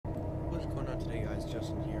going on today, guys?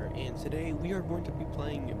 Justin here, and today we are going to be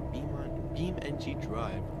playing Beam.ng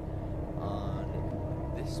Drive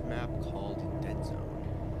on this map called Dead Zone.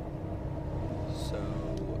 So,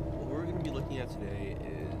 what we're going to be looking at today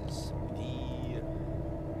is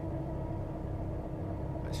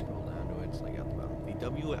I scroll down to it, it's like at the bottom, the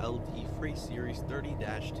WLD Free Series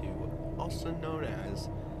 30-2, also known as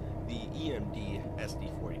the EMD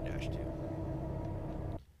SD40-2.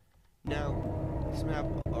 Now, this map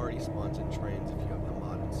already spawns in trains if you have the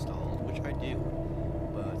mod installed, which I do.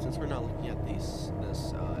 But since we're not looking at this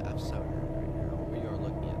F7 right now, we are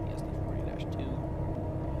looking at the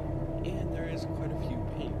SD40-2, and there is quite a few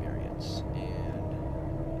paint variants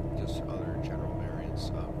and just other general variants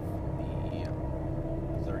of the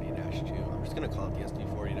 30-2. I'm just gonna call it the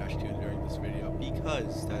SD40-2 during this video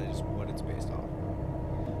because that is what it's based off.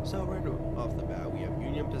 So right off the bat, we have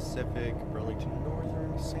Union Pacific, Burlington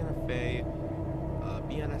Northern, Santa Fe,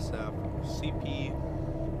 BNSF, CP,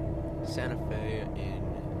 Santa Fe in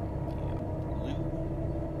the blue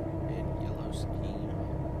and yellow scheme,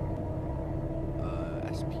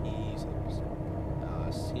 SP,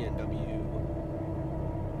 CNW,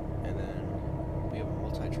 and then we have a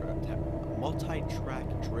multi-track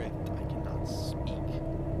drift. I cannot speak.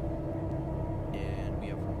 And we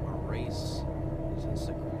have a race.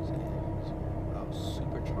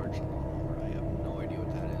 Supercharged lawnmower. I have no idea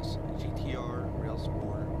what that is. GTR, Rail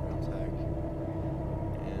Sport, Rail Tech,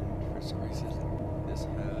 and for some reason this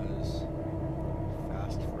has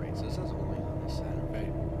fast freight. So this is only on this Santa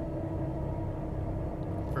Fe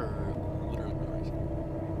for literally no reason.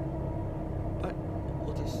 But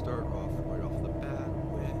we'll just start off right off the bat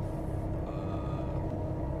with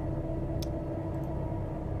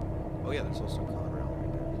oh yeah, there's also Conrail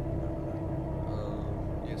right there.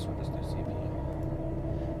 Yes, we'll just do CP.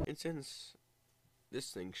 And since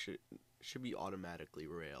this thing should be automatically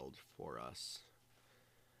railed for us,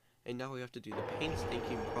 and now we have to do the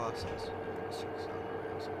painstaking process.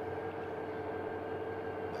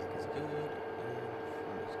 Back is good, and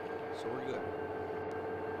front is good, so we're good.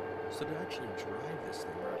 So to actually drive this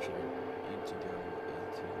thing, we're actually need to go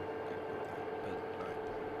into, but alright,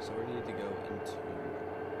 so we need to go into the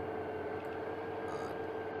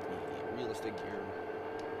realistic gear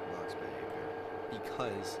box behavior.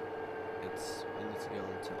 Because we need to go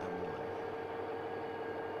into M1.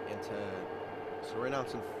 And so right now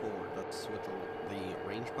it's in 4, that's what the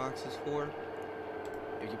range box is for.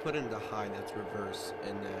 If you put it into high, that's reverse,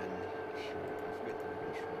 and then, shoot, I forget the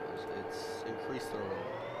controls, it's increased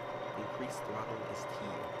throttle is T.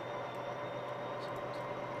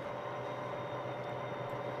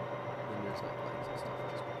 Then there's like lights and stuff,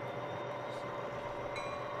 which is pretty cool.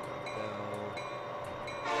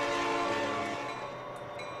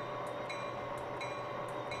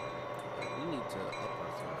 To up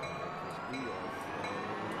our throttle because we are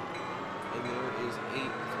flowing, and there is 8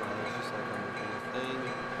 throttles just like on the whole thing.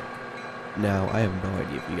 Now I have no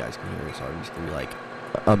idea if you guys can hear this, so I'm just gonna be like,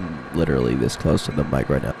 I'm literally this close to the mic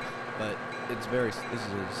right now. But it's got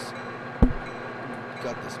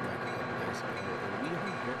this mic basically, and we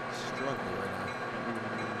are struggling right now.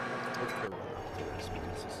 Let's go run up to this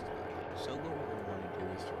because this is not good. So what we're gonna want to do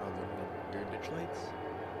is turn on the rear ditch lights.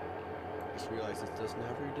 Just realize this doesn't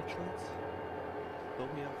have rear ditch lights. But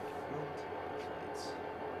we have front lights.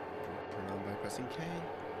 Turn on by pressing K.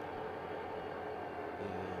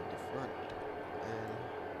 And the front. And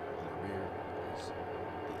on the rear is B.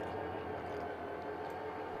 Okay.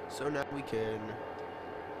 So now we can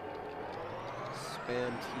spam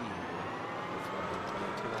T. That's why I'm trying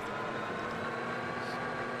to turn off the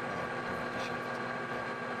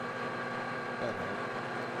okay.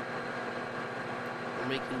 We're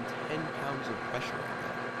making 10 pounds of pressure right now.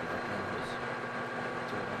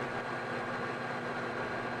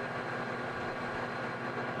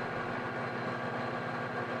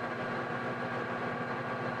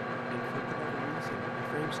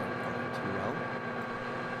 Frames aren't going too well.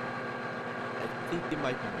 I think it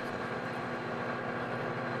might be because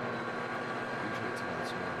usually it's about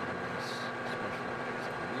so nice, especially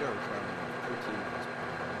we are traveling at 13 miles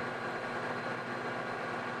per hour.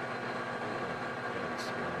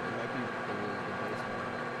 It might be the base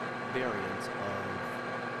variant of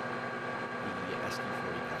the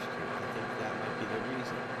SD40-2. I think that might be the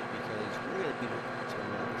reason, because we're going to be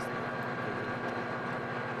turning on this thing.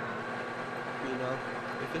 You know,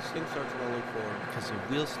 if this thing starts rolling forward because of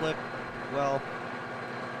wheel slip, well,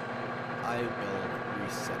 I will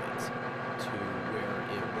reset it to where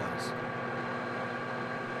it was.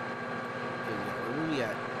 We're only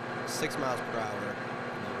at 6 miles per hour, and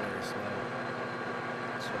it's very slow.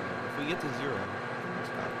 So if we get to 0, then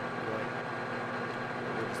it's not.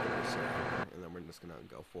 We're just going to say. just gonna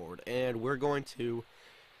go forward, and we're going to.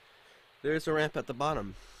 There's a ramp at the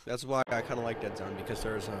bottom. That's why I kind of like Dead Zone, because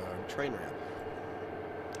there's a train ramp,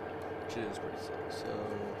 which is pretty sick. So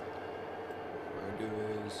what I'm gonna do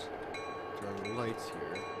is turn on the lights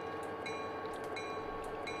here.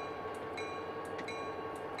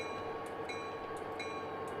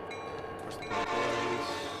 Push the buttons,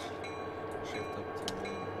 shift up to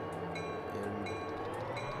me, and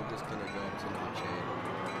we're just gonna go up to notch 8.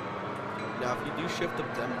 Now, if you do shift up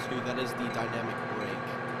them 2, that is the dynamic brake.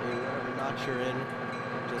 And whatever notch you're in,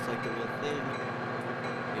 just like the real thing,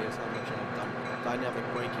 is how much dynamic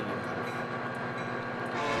braking you have.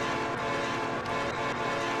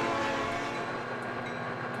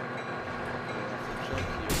 Jump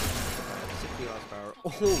here, 60 horsepower.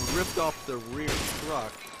 Oh, ripped off the rear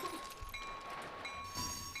truck.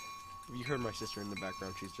 You heard my sister in the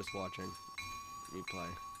background, she's just watching me play.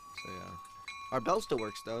 So yeah. Our bell still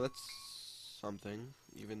works though, that's something,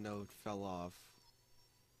 even though it fell off.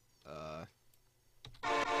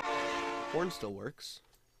 Horn still works,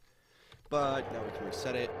 but now we can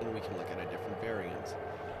reset it and we can look at a different variant.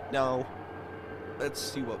 Now, let's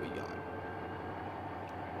see what we got.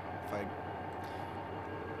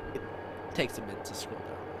 It takes a bit to scroll down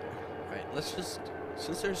there. Right, let's just,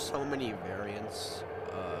 since there's so many variants,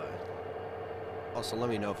 also let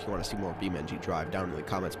me know if you want to see more Beam.ng drive down in the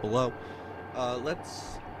comments below.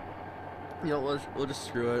 Let's, we'll just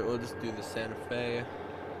screw it, we'll just do the Santa Fe,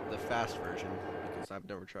 the fast version, because I've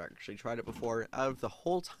never actually tried it before. Out of the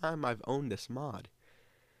whole time I've owned this mod,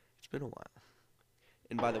 it's been a while.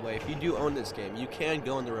 And by the way, if you do own this game, you can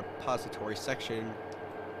go in the repository section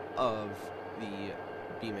of the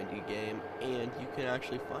Beam.ng game, and you can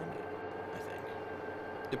actually find it, I think.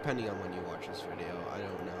 Depending on when you watch this video, I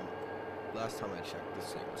don't know. Last time I checked,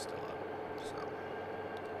 this thing was still up, so.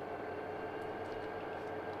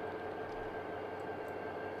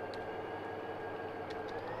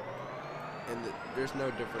 And there's no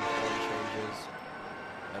different form changes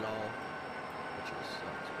at all, which is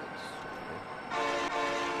sucks, but it's cool.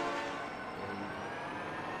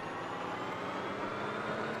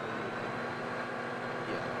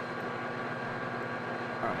 Yeah.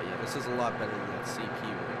 Alright, yeah, this is a lot better than that CP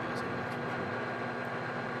we're using.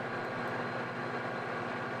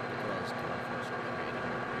 Look what I was doing for us creating.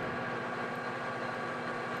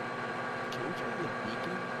 Can we turn on the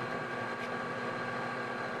beacon?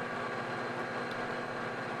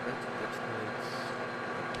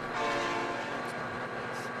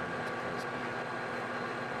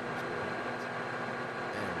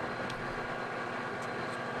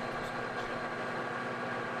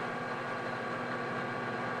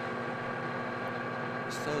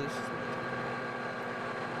 So this is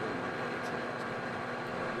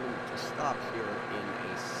to stop here in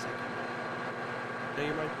a second. Now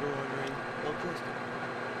you might be wondering, well, Justin,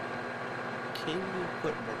 can you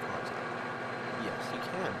put more cars on? Yes, you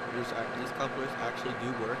can. These couplers actually do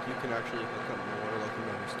work. You can actually hook up more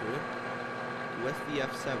locomotives to it with the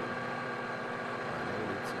F7.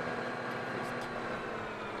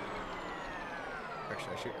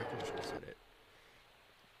 Actually, I can just reset it.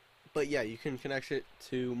 But yeah, you can connect it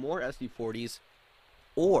to more SD40s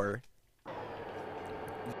or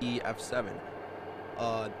the F7.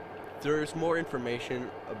 There's more information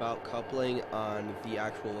about coupling on the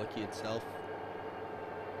actual wiki itself,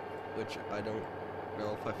 which I don't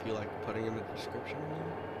know if I feel like putting in the description or not.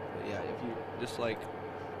 But yeah, if you just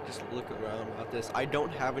look around about this. I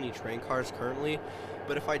don't have any train cars currently,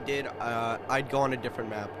 but if I did, I'd go on a different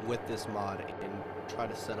map with this mod and try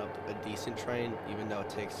to set up a decent train, even though it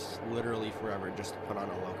takes literally forever just to put on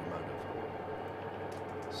a locomotive.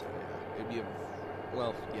 So yeah, it'd be a,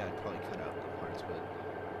 well, yeah, I'd probably cut out the parts, but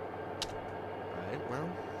alright, well,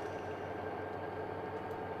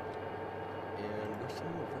 and we're still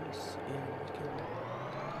in reverse, and we can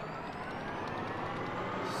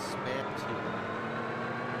spam to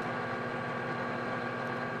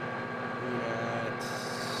at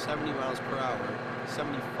 70 miles per hour,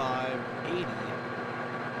 75, 80,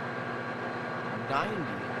 90.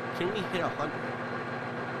 Can we hit 100?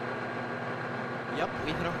 Yep,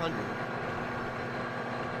 we hit 100.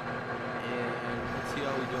 And let's see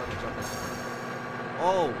how we do on the jump.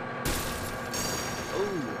 Oh!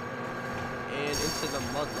 Oh! And into the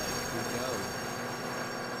mud lake we go.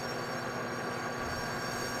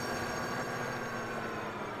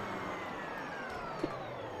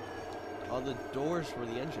 All the doors for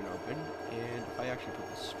the engine open, and if I actually put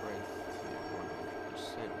the strength to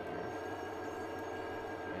 100% here,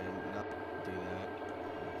 and not do that,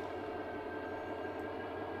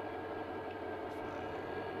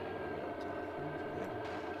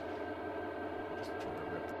 just try to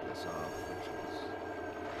rip this off, which is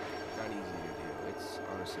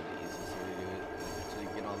honestly the easiest way to do it. To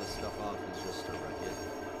get all this stuff off is just to wreck it.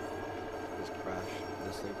 Just crash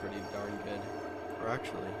this thing pretty darn good. Or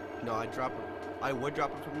actually, no, I would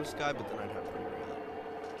drop it from the sky, but then I'd have to derail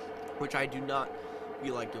it, which I do not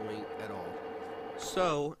feel like doing at all.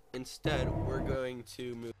 So instead, we're going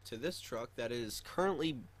to move to this truck that is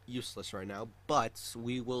currently useless right now, but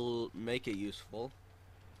we will make it useful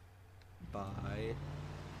by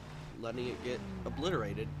letting it get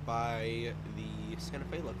obliterated by the Santa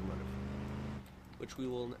Fe locomotive,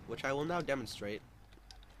 which I will now demonstrate.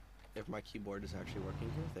 If my keyboard is actually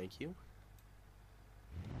working here, thank you.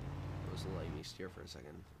 It wasn't letting me steer for a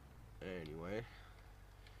second. Anyway,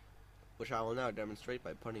 which I will now demonstrate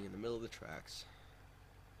by putting in the middle of the tracks.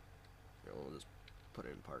 Here, we'll just put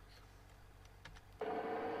it in park.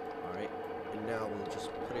 Alright, and now we'll just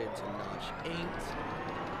put it into notch 8.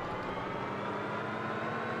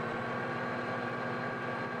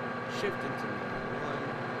 Shift into number 1,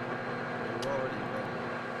 and we're already ready.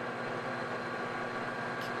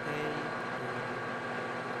 Okay,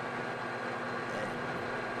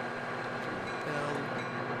 bell.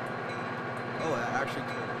 Oh, it actually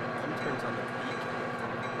turns on the beacon.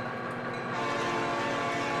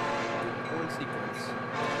 Horn sequence.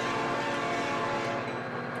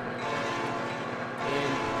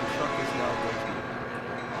 And the truck is now going to be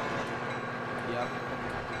obliterated. Yep.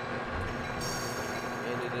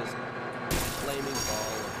 And it is flaming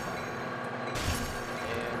ball of fire.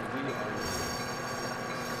 And we are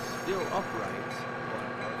still upright, but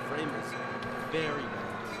our frame is very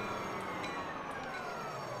bent.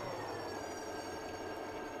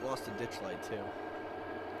 Lost a ditch light too.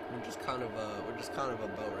 We're just kind of a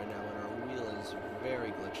boat right now, and our wheel is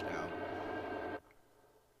very glitched out.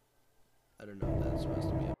 I don't know if that's supposed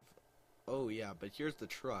to be. Oh yeah, but here's the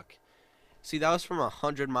truck. See, that was from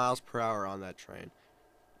 100 miles per hour on that train.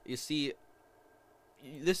 You see,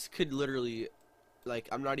 this could literally, like,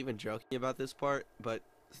 I'm not even joking about this part, but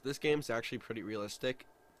this game's actually pretty realistic.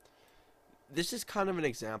 This is kind of an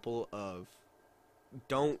example of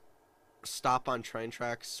don't stop on train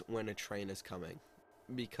tracks when a train is coming,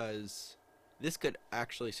 because this could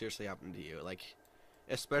actually seriously happen to you. Like,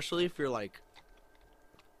 especially if you're like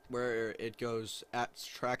where it goes at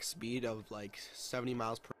track speed of like 70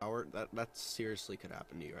 miles per hour, that seriously could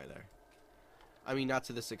happen to you right there. I mean, not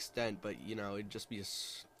to this extent, but you know, it'd just be a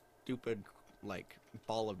stupid like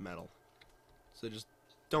ball of metal. So just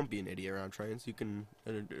don't be an idiot around trains.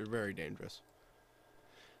 They're very dangerous.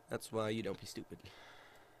 That's why you don't be stupid.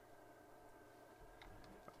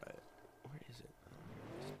 Where is it?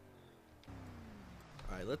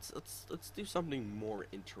 Alright, let's do something more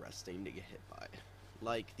interesting to get hit by.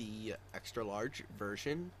 Like the extra large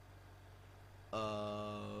version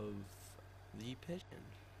of the Pigeon.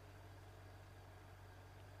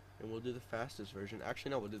 And we'll do the fastest version.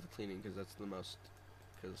 Actually, no, we'll do the cleaning because that's the most,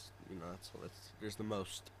 because, you know, there's the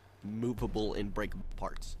most movable and breakable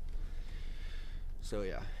parts. So,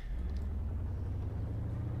 yeah.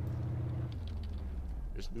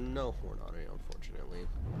 There's no horn on it, unfortunately.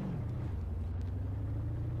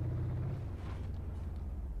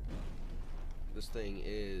 This thing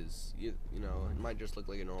is, you know, it might just look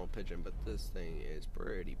like a normal pigeon, but this thing is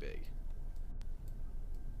pretty big.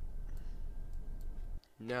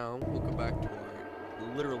 Now, we'll go back to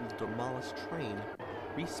our literal demolished train,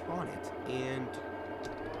 respawn it, and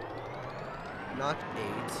notch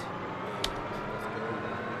 8.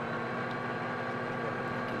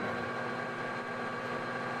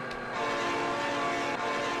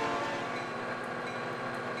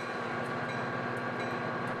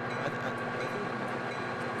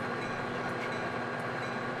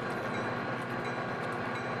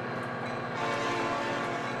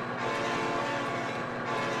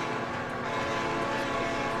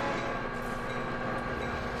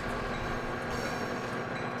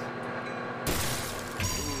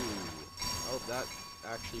 That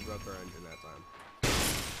actually broke our engine that time.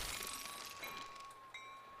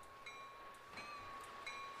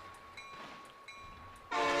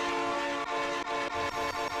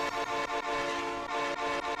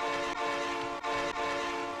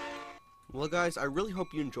 Well guys, I really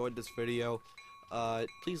hope you enjoyed this video.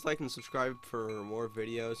 Please like and subscribe for more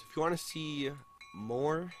videos. If you want to see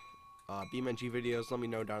more Beam.ng videos, let me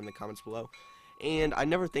know down in the comments below. And I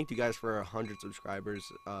never thanked you guys for 100 subscribers.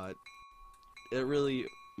 It really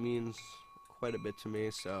means quite a bit to me,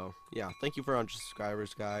 so yeah, thank you for 100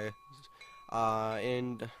 subscribers, guys.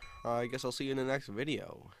 And I guess I'll see you in the next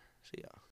video. See ya.